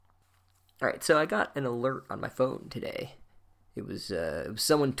All right, so I got an alert on my phone today. It was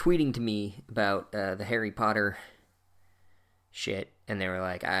someone tweeting to me about the Harry Potter shit, and they were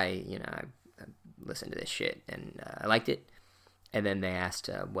like, I listened to this shit, and I liked it. And then they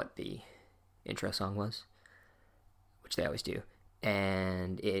asked what the intro song was, which they always do.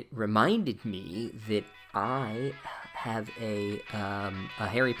 And it reminded me that I have a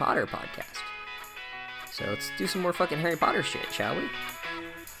Harry Potter podcast. So let's do some more fucking Harry Potter shit, shall we?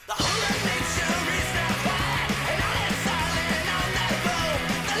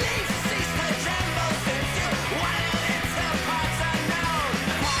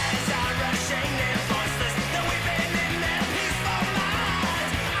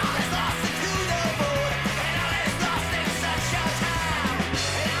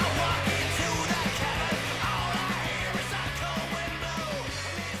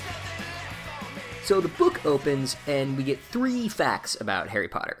 So the book opens, and we get 3 facts about Harry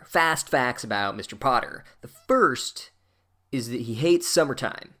Potter. Fast facts about Mr. Potter. The first is that he hates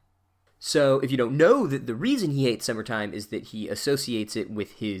summertime. So if you don't know that the reason he hates summertime is that he associates it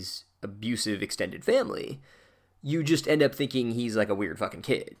with his abusive extended family, you just end up thinking he's like a weird fucking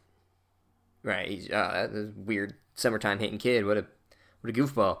kid. Right? He's that's a weird summertime hating kid. What a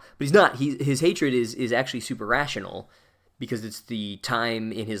goofball. But he's not. His hatred is actually super rational, because it's the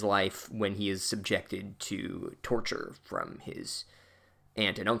time in his life when he is subjected to torture from his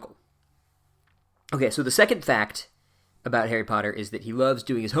aunt and uncle. Okay, so the second fact about Harry Potter is that he loves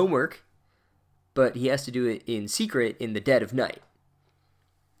doing his homework, but he has to do it in secret in the dead of night.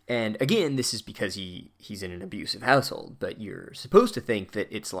 And again, this is because he's in an abusive household, but you're supposed to think that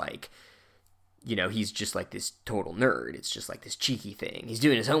it's like, he's just like this total nerd. It's just like this cheeky thing. He's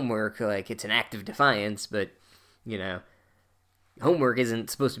doing his homework like it's an act of defiance, but, homework isn't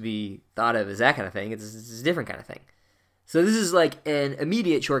supposed to be thought of as that kind of thing. It's a different kind of thing. So this is like an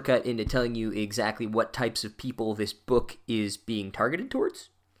immediate shortcut into telling you exactly what types of people this book is being targeted towards.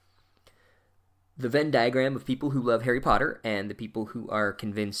 The Venn diagram of people who love Harry Potter and the people who are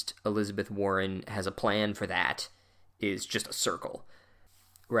convinced Elizabeth Warren has a plan for that is just a circle.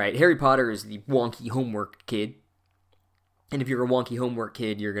 Right? Harry Potter is the wonky homework kid. And if you're a wonky homework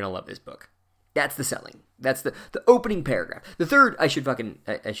kid, you're going to love this book. That's the selling. That's the opening paragraph. The third, I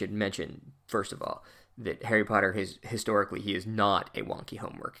should mention, first of all, that Harry Potter, historically, he is not a wonky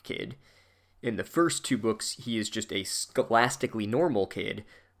homework kid. In the first 2 books, he is just a scholastically normal kid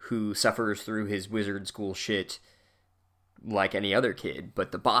who suffers through his wizard school shit like any other kid,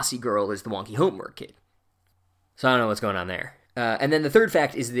 but the bossy girl is the wonky homework kid. So I don't know what's going on there. And then the third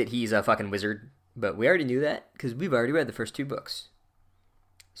fact is that he's a fucking wizard, but we already knew that because we've already read the first 2 books.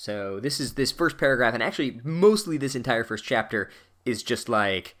 So this first paragraph, and actually mostly this entire first chapter, is just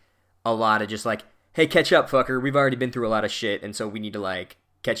like a lot of just like, hey, catch up, fucker. We've already been through a lot of shit, and so we need to like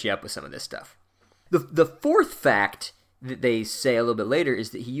catch you up with some of this stuff. The fourth fact that they say a little bit later is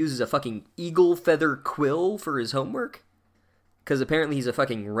that he uses a fucking eagle feather quill for his homework, because apparently he's a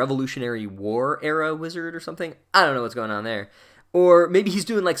fucking Revolutionary War era wizard or something. I don't know what's going on there. Or maybe he's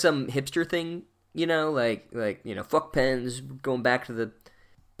doing like some hipster thing, like fuck pens, going back to the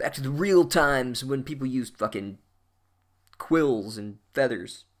real times when people used fucking quills and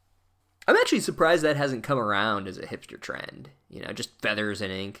feathers. I'm actually surprised that hasn't come around as a hipster trend. Just feathers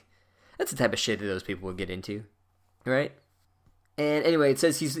and ink. That's the type of shit that those people would get into, right? And anyway,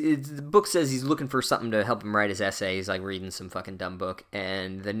 the book says he's looking for something to help him write his essay. He's like reading some fucking dumb book,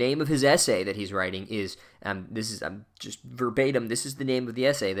 and the name of his essay that he's writing is I'm just verbatim. This is the name of the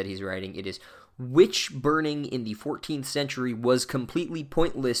essay that he's writing. It is "Witch Burning in the 14th Century Was Completely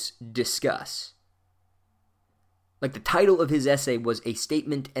Pointless. Discuss." Like the title of his essay was a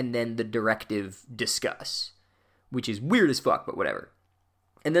statement and then the directive "discuss," which is weird as fuck, but whatever.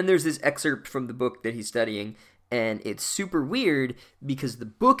 And then there's this excerpt from the book that he's studying, and it's super weird because the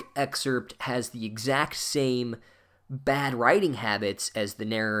book excerpt has the exact same bad writing habits as the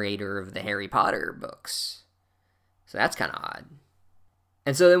narrator of the Harry Potter books. So that's kind of odd.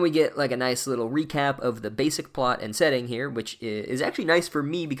 And so then we get like a nice little recap of the basic plot and setting here, which is actually nice for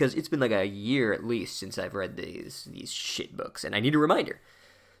me because it's been like a year at least since I've read these shit books, and I need a reminder.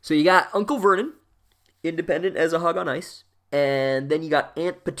 So you got Uncle Vernon, independent as a hog on ice, and then you got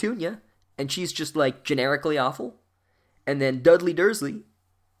Aunt Petunia, and she's just like generically awful, and then Dudley Dursley,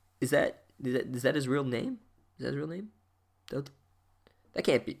 is that his real name? Is that his real name? Dudley? That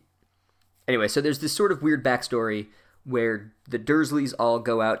can't be. Anyway, so there's this sort of weird backstory where the Dursleys all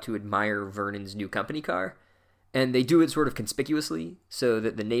go out to admire Vernon's new company car, and they do it sort of conspicuously so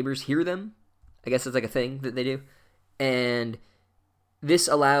that the neighbors hear them. I guess that's like a thing that they do. And this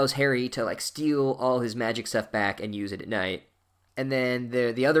allows Harry to like steal all his magic stuff back and use it at night. And then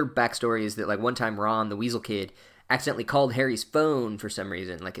the other backstory is that, like, one time Ron, the Weasel Kid, accidentally called Harry's phone for some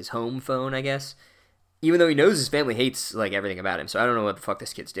reason, like his home phone, I guess. Even though he knows his family hates, like, everything about him, so I don't know what the fuck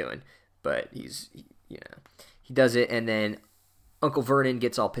this kid's doing. But he does it, and then Uncle Vernon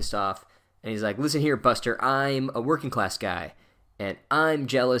gets all pissed off, and he's like, listen here, Buster, I'm a working class guy, and I'm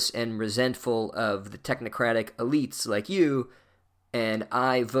jealous and resentful of the technocratic elites like you, and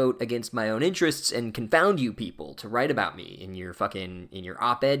I vote against my own interests and confound you people to write about me in your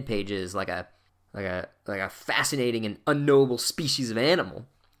op-ed pages like a fascinating and unknowable species of animal,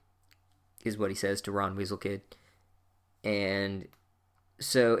 is what he says to Ron Weasel Kid. And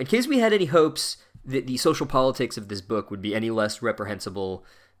so, in case we had any hopes that the social politics of this book would be any less reprehensible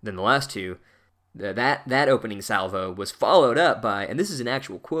than the last two, that opening salvo was followed up by, and this is an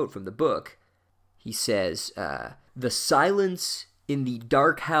actual quote from the book, he says, the silence in the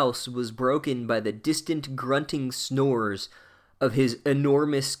dark house was broken by the distant grunting snores of his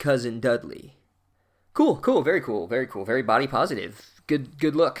enormous cousin Dudley. Cool, very cool, very body positive.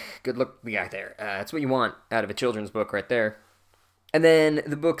 Good look we got there. That's what you want out of a children's book right there. And then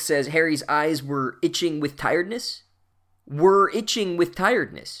the book says Harry's eyes were itching with tiredness.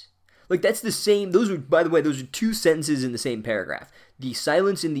 Like, that's the same, those are two sentences in the same paragraph. The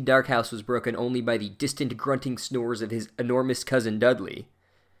silence in the dark house was broken only by the distant grunting snores of his enormous cousin Dudley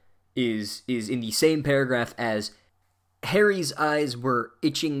is in the same paragraph as Harry's eyes were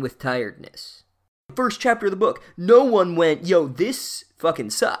itching with tiredness. First chapter of the book, no one went, yo, this fucking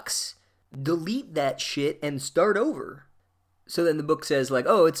sucks. Delete that shit and start over. So then the book says, like,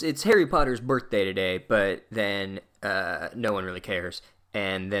 oh, it's Harry Potter's birthday today, but then no one really cares.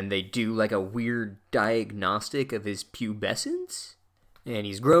 And then they do, like, a weird diagnostic of his pubescence. And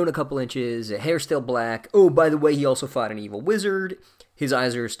he's grown a couple inches, hair's still black. Oh, by the way, he also fought an evil wizard. His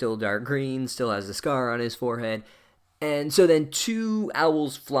eyes are still dark green, still has the scar on his forehead. And so then 2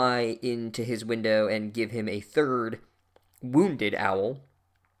 owls fly into his window and give him a third wounded owl.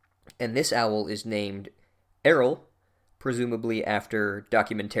 And this owl is named Errol, presumably after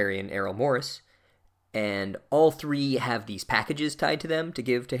documentarian Errol Morris. And all 3 have these packages tied to them to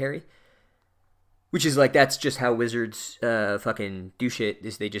give to Harry. Which is, like, that's just how wizards fucking do shit,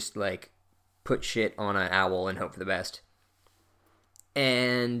 is they just, like, put shit on an owl and hope for the best.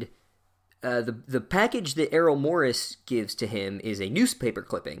 And the package that Errol Morris gives to him is a newspaper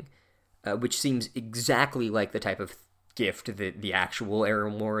clipping, which seems exactly like the type of gift that the actual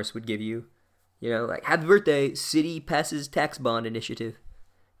Errol Morris would give you. You know, like, happy birthday, city passes tax bond initiative.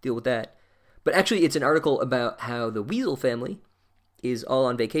 Deal with that. But actually, it's an article about how the Weasel family is all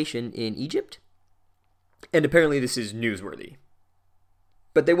on vacation in Egypt. And apparently this is newsworthy.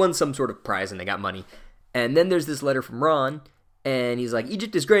 But they won some sort of prize and they got money. And then there's this letter from Ron, and he's like,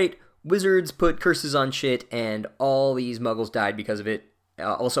 Egypt is great, wizards put curses on shit, and all these muggles died because of it.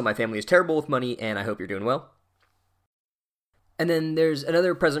 Also, my family is terrible with money, and I hope you're doing well. And then there's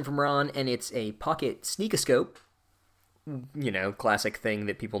another present from Ron, and it's a pocket sneakoscope. You know, classic thing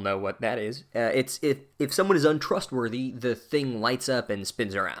that people know what that is. It's if someone is untrustworthy, the thing lights up and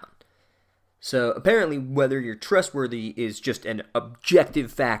spins around. So apparently whether you're trustworthy is just an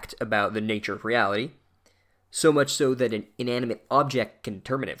objective fact about the nature of reality, so much so that an inanimate object can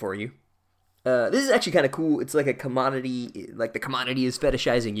determine it for you. This is actually kind of cool. It's like a commodity, like the commodity is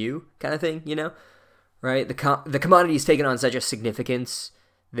fetishizing you kind of thing, you know? Right? The commodity is taken on such a significance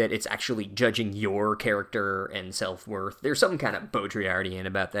that it's actually judging your character and self-worth. There's some kind of Baudrillardian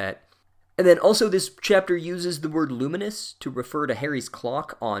about that. And then also this chapter uses the word luminous to refer to Harry's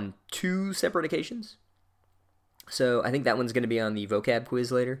clock on 2 separate occasions. So I think that one's going to be on the vocab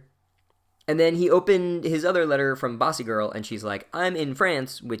quiz later. And then he opened his other letter from Bossy Girl, and she's like, I'm in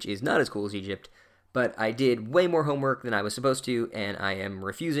France, which is not as cool as Egypt, but I did way more homework than I was supposed to, and I am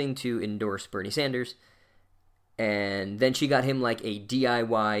refusing to endorse Bernie Sanders. And then she got him like a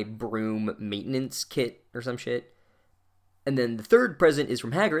DIY broom maintenance kit or some shit. And then the third present is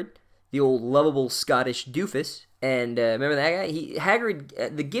from Hagrid, the old lovable Scottish doofus. And remember that guy?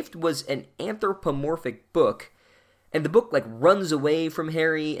 Hagrid, the gift was an anthropomorphic book. And the book like runs away from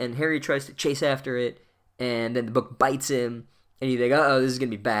Harry, and Harry tries to chase after it. And then the book bites him. And you think, oh, this is going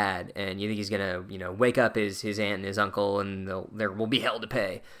to be bad. And you think he's going to, wake up his aunt and his uncle, and there will be hell to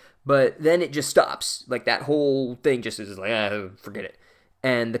pay. But then it just stops. Like, that whole thing just is like, forget it.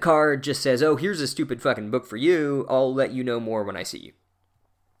 And the card just says, oh, here's a stupid fucking book for you. I'll let you know more when I see you.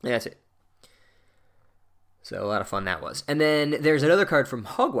 And that's it. So a lot of fun that was. And then there's another card from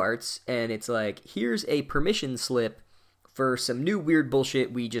Hogwarts, and it's like, here's a permission slip for some new weird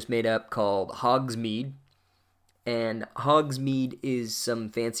bullshit we just made up called Hogsmeade. And Hogsmeade is some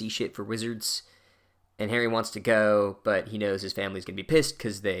fancy shit for wizards. And Harry wants to go, but he knows his family's going to be pissed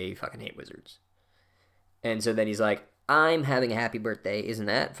because they fucking hate wizards. And so then he's like, I'm having a happy birthday. Isn't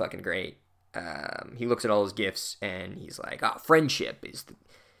that fucking great? He looks at all his gifts, and he's like, friendship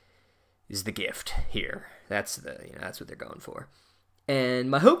is the gift here. That's that's what they're going for.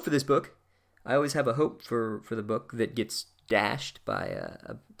 And my hope for this book, I always have a hope for the book that gets dashed by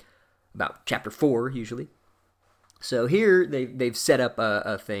about chapter 4 usually. So here they've set up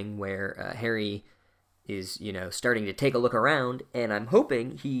a thing where Harry is starting to take a look around, and I'm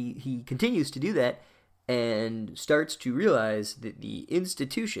hoping he continues to do that and starts to realize that the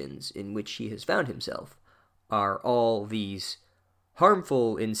institutions in which he has found himself are all these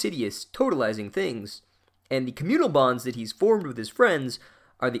harmful, insidious, totalizing things, and the communal bonds that he's formed with his friends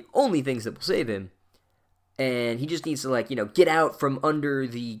are the only things that will save him. And he just needs to, get out from under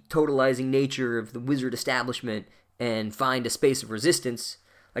the totalizing nature of the wizard establishment and find a space of resistance.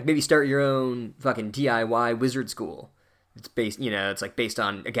 Like, maybe start your own fucking DIY wizard school. It's based, it's based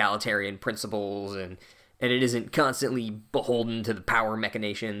on egalitarian principles, and it isn't constantly beholden to the power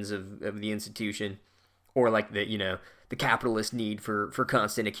machinations of the institution, or the capitalist need for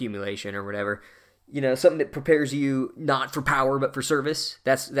constant accumulation or whatever. Something that prepares you not for power but for service.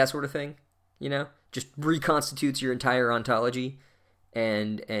 That sort of thing. Just reconstitutes your entire ontology,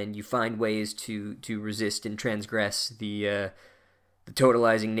 and you find ways to resist and transgress the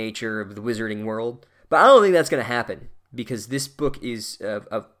totalizing nature of the wizarding world. But I don't think that's going to happen, because this book is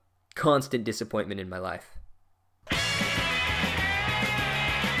a constant disappointment in my life.